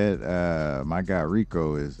that. My guy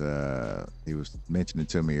Rico is he was mentioning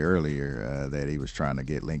to me earlier that he was trying to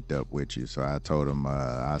get linked up with you, so I told him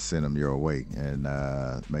I sent him your way and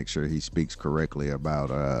make sure he speaks correctly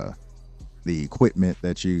about the equipment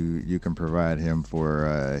that you can provide him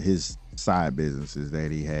for his side businesses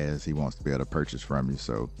that he wants to be able to purchase from you.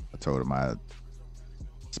 So I told him I'd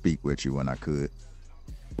speak with you when I could.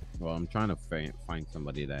 Well, I'm trying to find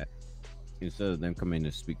somebody that, instead of them coming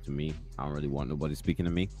to speak to me, I don't really want nobody speaking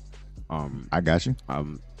to me. I got you.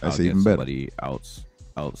 That's even better. Somebody else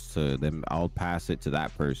to them. I'll pass it to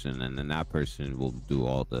that person, and then that person will do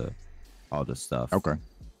all the stuff. Okay.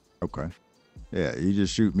 Yeah, you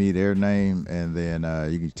just shoot me their name, and then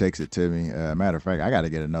you can text it to me. Matter of fact, I got to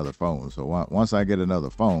get another phone. So once I get another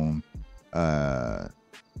phone, I'll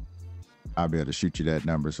be able to shoot you that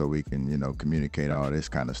number so we can, you know, communicate all this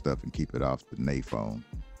kind of stuff and keep it off the Nay phone.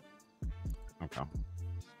 Okay.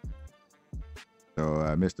 So,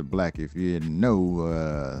 Mr. Black, if you didn't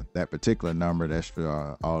know, that particular number, that's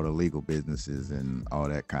for all the legal businesses and all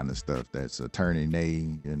that kind of stuff. That's attorney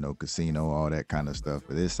Nay, you know, casino, all that kind of stuff.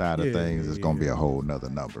 But this side of things is going to be a whole nother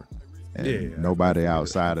number. And nobody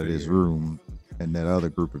outside of this room and that other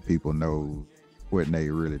group of people know what Nay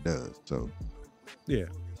really does. So, yeah.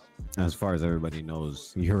 As far as everybody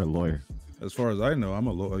knows, you're a lawyer. As far as I know, I'm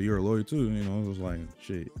a lawyer. You're a lawyer too. You know, it was like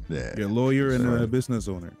shit. Yeah, you're a lawyer and a business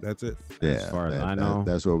owner. That's it. Yeah, as far as I know,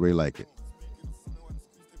 that's what we like it.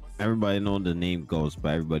 Everybody know the name Ghost,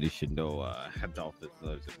 but everybody should know Adolphus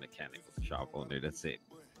loves a mechanical shop owner. That's it.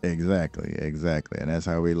 Exactly, and that's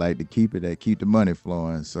how we like to keep it. That keep the money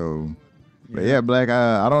flowing. So. But yeah, Black,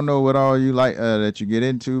 I don't know what all you like that you get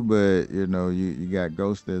into, but you know, you got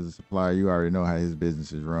Ghost as a supplier. You already know how his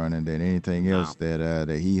business is run, and then anything else that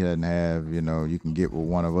he doesn't have, you know, you can get with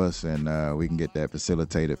one of us, and we can get that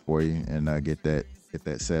facilitated for you and get that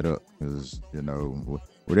set up. Because you know,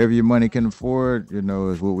 whatever your money can afford, you know,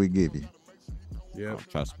 is what we give you. Yeah,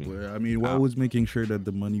 trust me. Well, I mean, we're always making sure that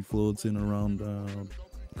the money floats in around,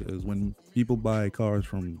 because when people buy cars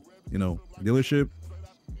from, you know, dealership,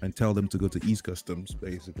 and tell them to go to East Customs,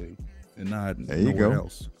 basically, and not nowhere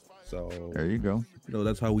else. So there you go. You know,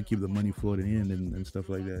 that's how we keep the money floating in and stuff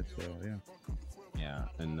like that. So yeah,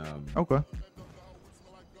 and okay.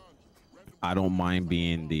 I don't mind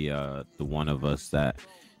being the one of us that,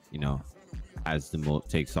 you know, has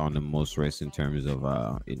takes on the most risk in terms of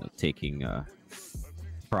you know, taking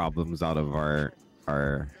problems out of our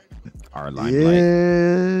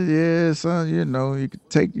limelight. Yeah, son. You know, you can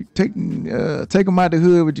take them out the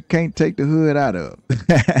hood, but you can't take the hood out of.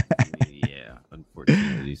 Yeah,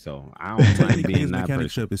 unfortunately. So I don't mind being that person.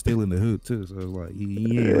 Shop is still in the hood too, so it's like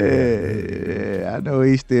yeah, I know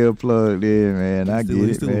he's still plugged in, man. I get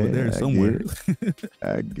it, man. There somewhere.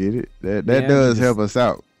 I get it. That does help us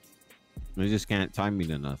out. You just can't tie me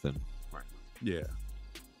to nothing. Right. Yeah,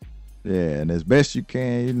 and as best you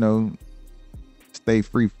can, you know, stay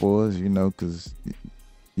free for us, you know, because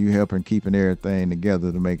you helping keeping everything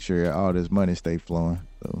together to make sure all this money stay flowing.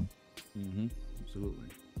 So, absolutely.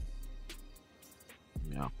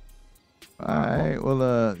 Yeah. All right.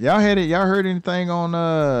 Well, y'all heard anything on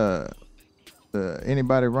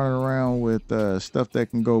anybody running around with stuff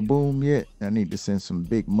that can go boom yet? I need to send some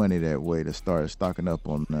big money that way to start stocking up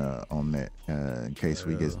on that in case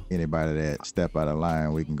we get anybody that step out of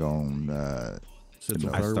line. We can go on.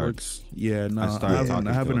 Fireworks. Yeah, no,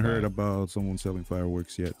 I haven't heard about someone selling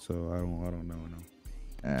fireworks yet, so I don't know. No.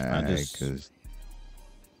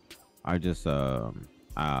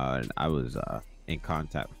 I was in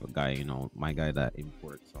contact with a guy, my guy that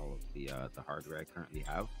imports all of the hardware I currently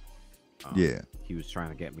have. Yeah, he was trying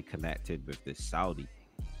to get me connected with this Saudi,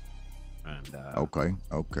 and okay,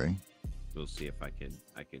 we'll see if I can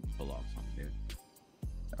pull off something there.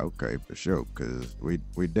 Okay, for sure, because we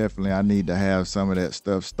definitely, I need to have some of that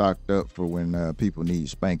stuff stocked up for when people need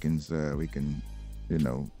spankings. We can,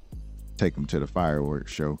 take them to the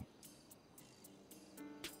fireworks show.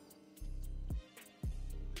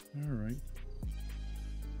 All right.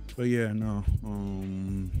 But yeah, no,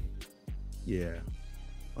 yeah.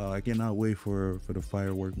 I cannot wait for the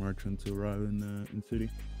firework merchant to arrive in city.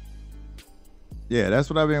 Yeah, that's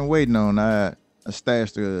what I've been waiting on. I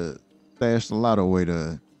stashed a lot away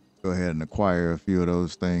to go ahead and acquire a few of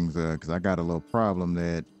those things because I got a little problem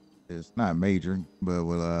that is not major, but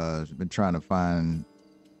been trying to find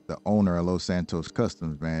the owner of Los Santos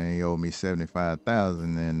Customs, man. He owed me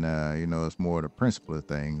 $75,000, and it's more of the principle of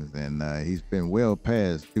things, and he's been well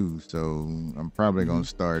past due, so I'm probably gonna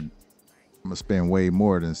start. I'm gonna spend way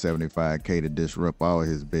more than $75K to disrupt all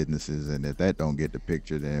his businesses, and if that don't get the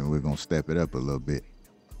picture, then we're gonna step it up a little bit.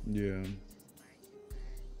 Yeah.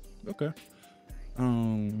 Okay.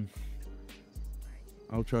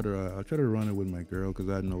 I'll try to run it with my girl because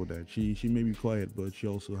I know that she may be quiet, but she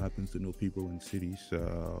also happens to know people in cities.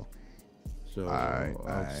 So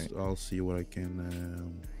I'll see what I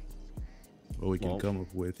can what we can come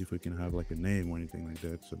up with, if we can have like a name or anything like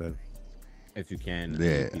that, so that if you can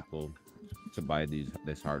people to buy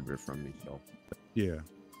this hardware from me, so yeah,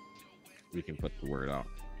 we can put the word out.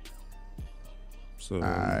 So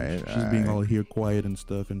she's being all here quiet and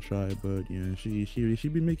stuff and shy, but yeah, she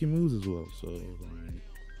be making moves as well. So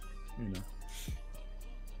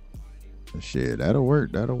shit, that'll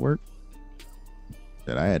work. That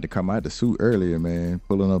I had to come out the suit earlier, man.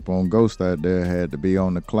 Pulling up on Ghost out there, had to be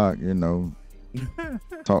on the clock,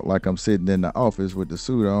 talk like I'm sitting in the office with the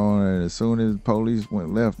suit on, and as soon as the police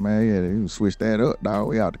went left, man, yeah, he switched that up, dog.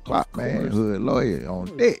 We out the clock, man. Hood lawyer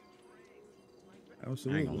on deck.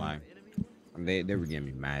 Absolutely. I ain't gonna lie. They were getting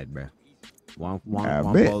me mad, bro. One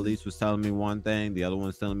police was telling me one thing, the other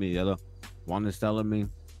one's telling me the other. One is telling me,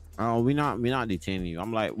 "Oh, we not detaining you."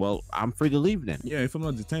 I'm like, "Well, I'm free to leave then." Yeah, if I'm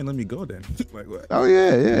not detained, let me go then. Like what? Oh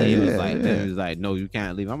yeah. He was like, "No, you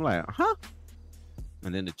can't leave." I'm like, "Huh?"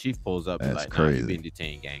 And then the chief pulls up, and like, crazy. "Nah, you been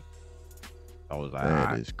detained, gang." I was like,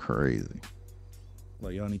 "That is crazy."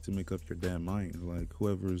 Like, y'all need to make up your damn mind. Like,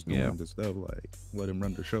 whoever's doing this stuff, like, let him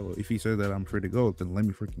run the show. If he says that I'm free to go, then let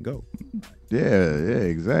me freaking go. Yeah,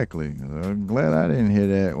 exactly. I'm glad I didn't hear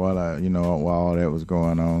that while all that was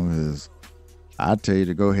going on. Cause I tell you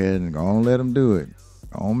to go ahead and go on, let them do it.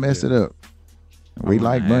 Don't mess it up. We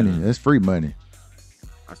like money. It's free money.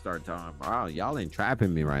 I started telling him, "Wow, y'all ain't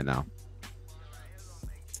trapping me right now.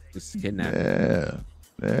 Just kidnapping."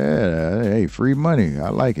 Yeah. Hey, free money. I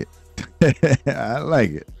like it. I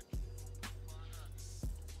like it.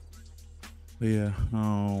 Yeah.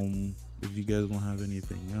 If you guys don't have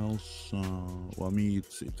anything else, well, I mean,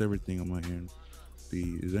 it's everything on my hand.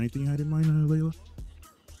 Is there anything you had in mind, Layla?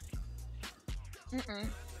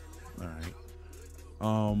 All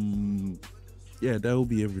right. Yeah, that will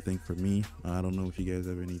be everything for me. I don't know if you guys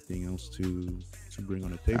have anything else to bring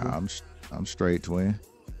on the table. I'm straight, twin.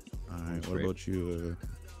 All right. What about you?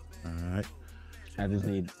 All right. I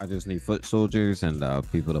just need foot soldiers and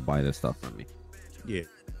people to buy this stuff from me. Yeah.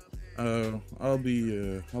 I'll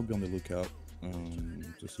be on the lookout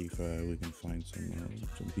to see if we can find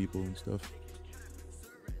some people and stuff.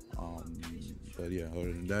 But yeah,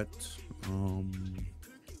 other than that, I'm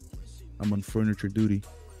on furniture duty.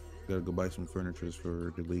 Gotta go buy some furniture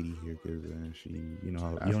for the lady here because she, you know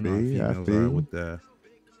how females are with the,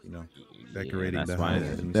 decorating the house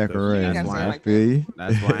and decorating. stuff. I feel you.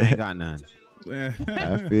 That's why I ain't got none. I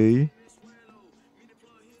feel you.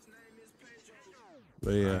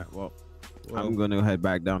 But yeah, right, well, I'm gonna head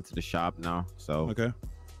back down to the shop now. So okay.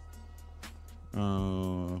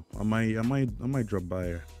 I might drop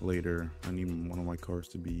by later. I need one of my cars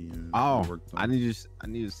to be. Worked on. I need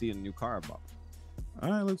to see a new car about. All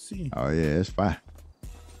right, let's see. Oh yeah, it's fine.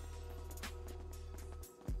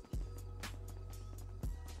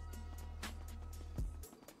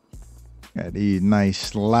 Got these nice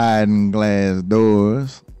sliding glass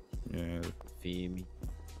doors. Yeah. Feel me?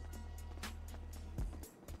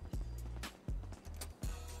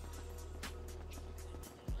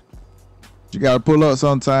 You gotta pull up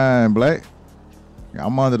sometime, Black.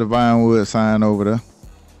 I'm under the Vinewood sign over there.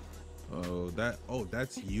 Oh,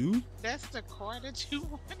 that's you? That's the car that you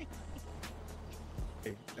wanted.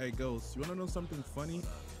 Hey, Ghost, you wanna know something funny?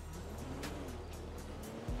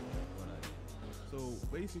 So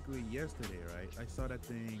basically yesterday, right, I saw that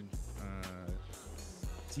thing,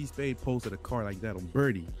 T-Spade posted a car like that on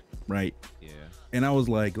Birdie, right? Yeah. And I was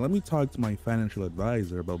like, let me talk to my financial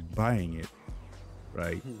advisor about buying it,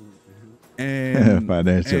 right? And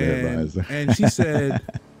advisor. And she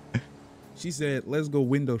said, let's go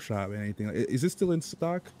window shop and anything. Is it still in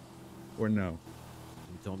stock or no?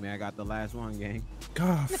 You told me I got the last one, gang.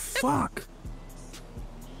 God, fuck.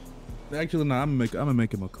 Actually, no, I'm gonna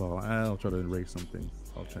make him a call. I'll try to erase something.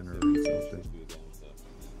 I'll try to erase something.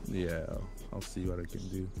 Yeah, I'll see what I can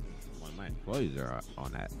do. One of my employees are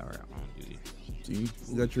on that or on duty. See,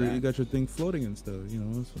 you got your thing floating and stuff. You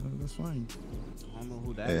know, that's fine. I don't know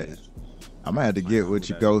who that is. I'm gonna have to get with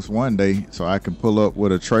your Ghost one day so I can pull up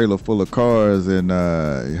with a trailer full of cars and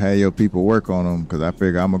have your people work on them. Cause I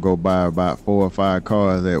figure I'm gonna go buy about 4 or 5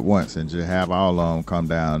 cars at once and just have all of them come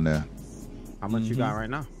down there. How much you got right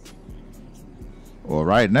now? Well,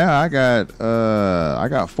 right now I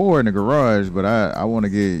got 4 in the garage, but I want to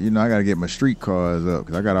get, I gotta get my street cars up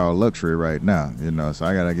because I got all luxury right now, so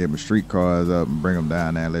I gotta get my street cars up and bring them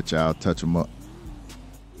down there and let y'all touch them up.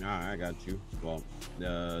 Nah, I got you. Well,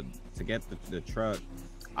 to get the truck,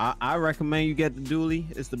 I recommend you get the dually.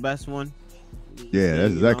 It's the best one. Yeah,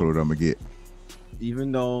 that's exactly what I'm gonna get.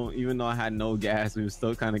 Even though I had no gas, we were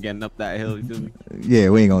still kind of getting up that hill. You feel me? Yeah,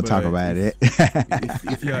 we ain't gonna talk about it.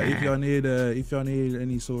 if y'all need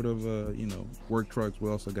any sort of work trucks, we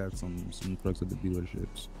also got some trucks at the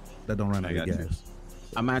dealerships that don't run out of gas.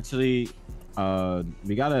 I'm actually I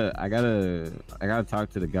gotta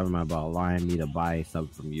talk to the government about allowing me to buy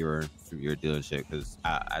something from your dealership because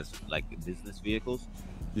as like business vehicles.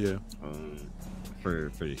 Yeah.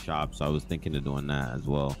 For the shop, so I was thinking of doing that as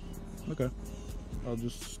well. Okay. I'll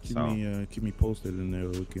just keep me posted, and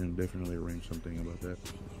then we can definitely arrange something about that.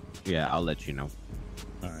 Yeah, I'll let you know.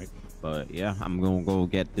 All right. But yeah, I'm gonna go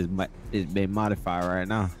get this big modifier right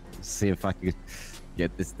now. See if I can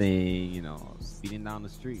get this thing, speeding down the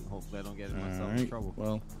street. Hopefully, I don't get myself in trouble.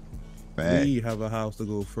 Well, we have a house to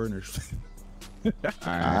go furnished. All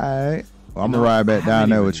right. Well, I'm gonna ride back down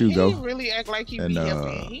there with you, He go. really act like he And be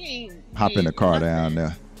helping. He ain't hop in the car down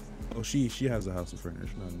there. Oh, she has a house to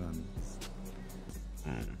furnish. None.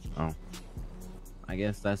 Oh, I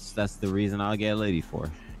guess that's the reason I'll get a lady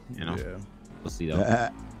for. Yeah. We'll see though. All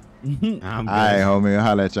right, homie. I'll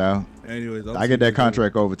holler at y'all. Anyways, I get that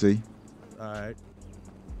contract over to you. All right.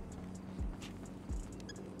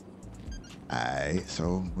 All right.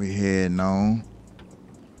 So we heading on.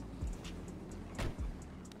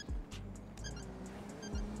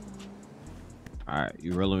 All right,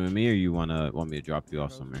 you rolling with me, or you want me to drop you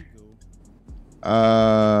off somewhere?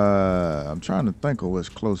 I'm trying to think of what's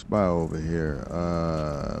close by over here.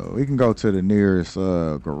 We can go to the nearest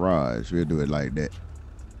garage. We'll do it like that.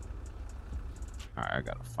 All right, I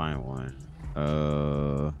gotta find one.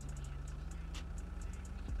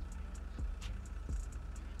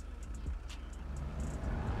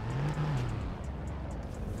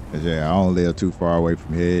 Yeah, I don't live too far away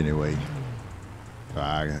from here anyway. So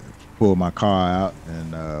I pull my car out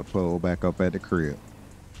and pull back up at the crib.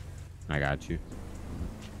 I got you.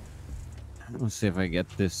 Let's see if I get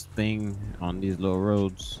this thing on these little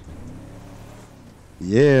roads.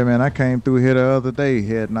 Yeah, man, I came through here the other day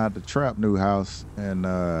heading out the Trap New House, and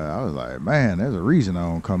I was like, man, there's a reason I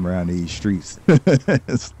don't come around these streets.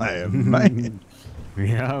 It's like, man.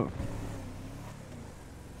 Yeah.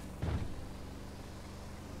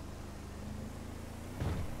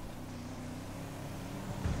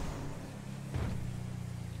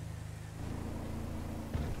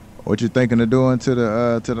 What you thinking of doing to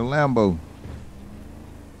the Lambo?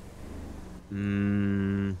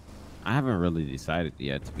 I haven't really decided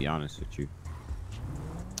yet, to be honest with you.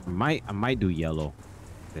 I might do yellow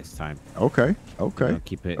this time. Okay.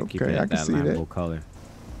 Keep it I that can see Lambo that. color.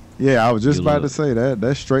 Yeah, I was just about to say that.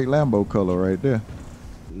 That's straight Lambo color right there.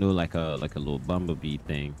 Do like a little bumblebee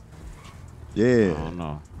thing. Yeah. I don't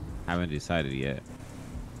know. Haven't decided yet.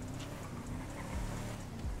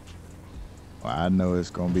 Well, I know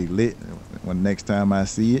it's gonna be lit when next time I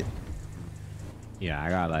see it. Yeah,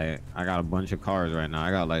 I got a bunch of cars right now.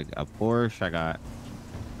 I got like a Porsche. I got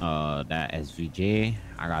that SVJ.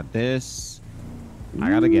 I got this. Ooh.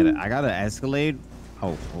 I got an Escalade.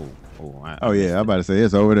 Oh yeah, I'm about to say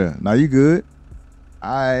it's over there. Now you good?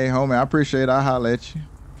 All right, homie. I appreciate it. I'll holler at you.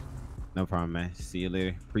 No problem, man. See you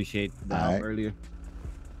later. Appreciate the help earlier.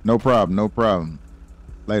 No problem.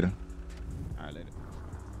 Later.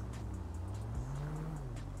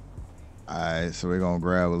 Alright, so we're gonna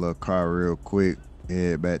grab a little car real quick,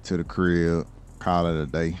 head back to the crib, call it a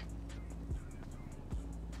day.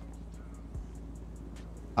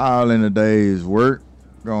 All in the day's work.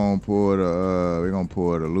 We're gonna pull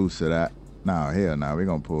the lucid out. No, hell no, we're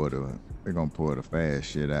gonna pull the fast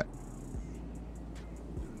shit out.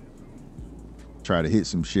 Try to hit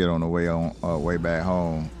some shit on the way back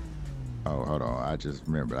home. Oh, hold on, I just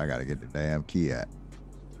remembered I gotta get the damn key out.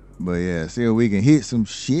 But yeah, see if we can hit some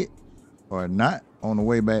shit or not on the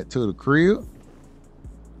way back to the crib.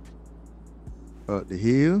 Up the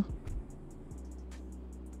hill.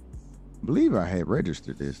 I believe I had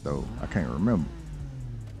registered this though. I can't remember.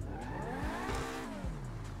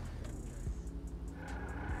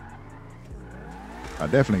 I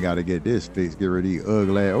definitely got to get this fixed. Get rid of these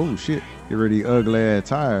ugly ass, oh shit. Get rid of these ugly ass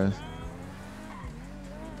tires.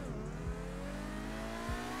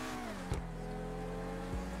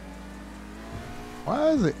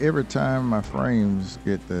 Why is it every time my frames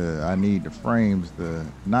get I need the frames to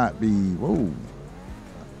not be, whoa,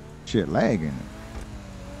 shit lagging.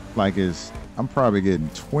 Like I'm probably getting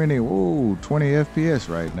 20 FPS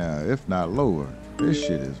right now, if not lower. This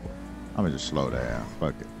shit is, I'm gonna just slow down,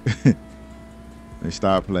 fuck it. They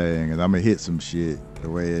stop playing, cause I'm gonna hit some shit the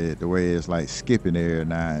way it's like skipping every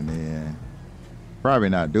now and then. Probably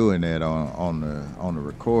not doing that on the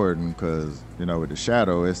recording, cause you know with the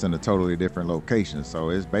shadow it's in a totally different location.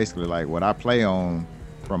 So it's basically like what I play on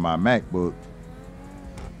from my MacBook.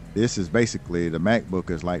 This is basically, the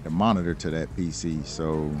MacBook is like the monitor to that PC.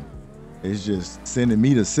 So it's just sending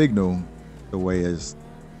me the signal the way it's,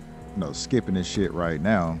 you know, skipping this shit right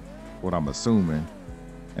now. What I'm assuming.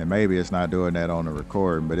 And maybe it's not doing that on the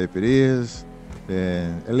recording, but if it is,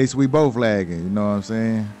 then at least we both lagging, you know what I'm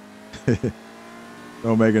saying?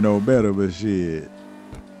 Don't make it no better, but shit.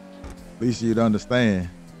 At least you'd understand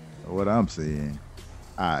what I'm seeing.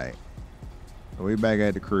 All right, so we back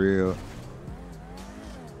at the crib.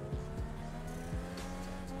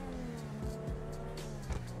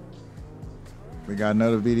 We got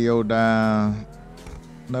another video down,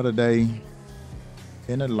 another day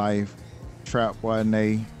in the life. Trap Boy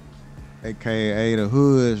Nay, aka the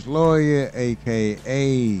Hood's Lawyer,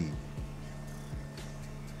 aka,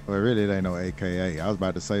 well, really it ain't no aka. I was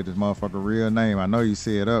about to say this motherfucker real name. I know you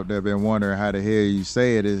see it up there, been wondering how the hell you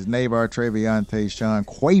say it. It's Navar Treviante Sean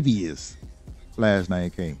Quavius, last name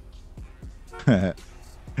King.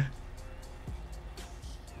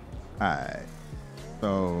 Alright,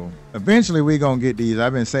 so eventually we gonna get these,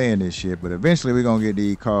 I've been saying this shit, but eventually we gonna get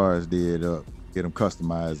these cars did up, get them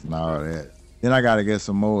customized and all that. Then I gotta get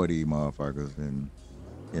some more of these motherfuckers and,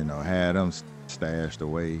 you know, have them stashed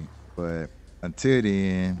away. But until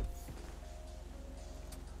then,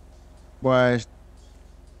 boy,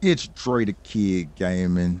 it's Dre the Kid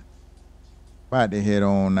Gaming. About to head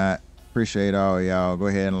on that. Appreciate all y'all. Go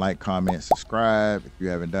ahead and like, comment, subscribe. If you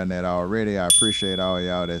haven't done that already, I appreciate all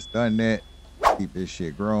y'all that's done that. Keep this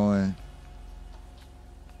shit growing.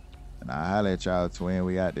 And I'll holler at y'all, twin.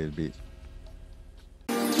 We out this bitch.